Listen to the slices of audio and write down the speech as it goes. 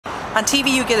On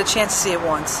TV, you get a chance to see it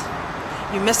once.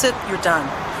 You miss it, you're done.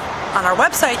 On our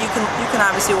website, you can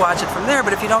obviously watch it from there,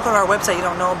 but if you don't go to our website, you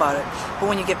don't know about it. But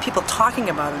when you get people talking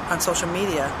about it on social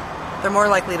media, they're more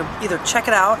likely to either check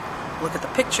it out, look at the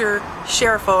picture,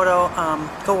 share a photo,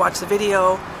 go watch the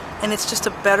video, and it's just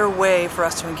a better way for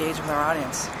us to engage with our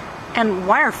audience. And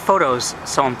why are photos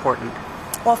so important?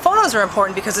 Well, photos are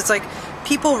important because it's like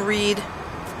people read,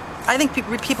 I think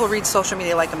people read social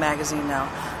media like a magazine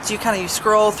now. So you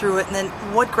scroll through it, and then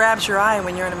what grabs your eye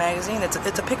when you're in a magazine? It's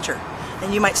a picture.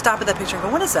 And you might stop at that picture and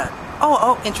go, what is that?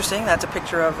 Oh, interesting. That's a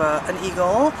picture of an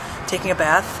eagle taking a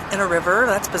bath in a river.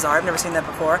 That's bizarre. I've never seen that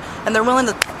before. And they're willing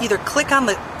to either click on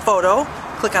the photo,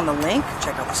 click on the link,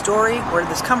 check out the story, where did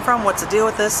this come from, what's the deal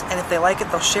with this, and if they like it,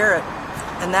 they'll share it.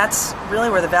 And that's really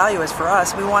where the value is for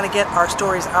us. We want to get our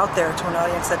stories out there to an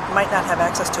audience that might not have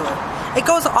access to it. It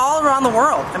goes all around the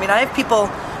world. I mean, I have people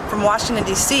from Washington,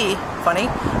 D.C., funny,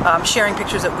 sharing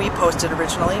pictures that we posted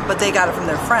originally, but they got it from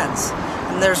their friends.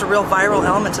 And there's a real viral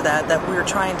element to that we're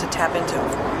trying to tap into.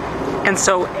 And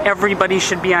so everybody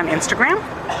should be on Instagram?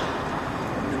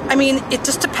 I mean, it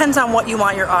just depends on what you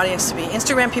want your audience to be.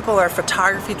 Instagram people are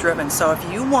photography driven, so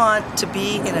if you want to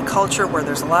be in a culture where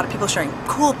there's a lot of people sharing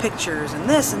cool pictures and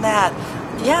this and that,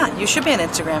 yeah, you should be on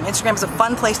Instagram. Instagram is a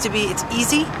fun place to be. It's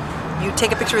easy. You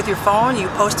take a picture with your phone, you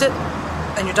post it,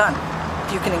 and you're done.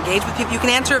 You can engage with people. You can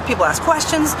answer if people ask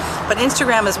questions, but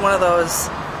Instagram is one of those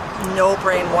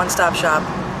no-brain, one-stop shop.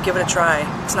 Give it a try.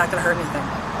 It's not going to hurt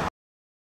anything.